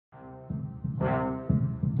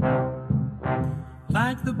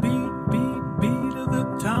like the beat of the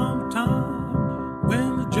tom-tom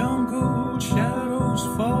when the jungle shadows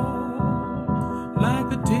fall, like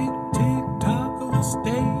the tick-tick-tock of a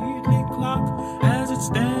stately clock as it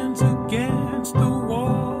stands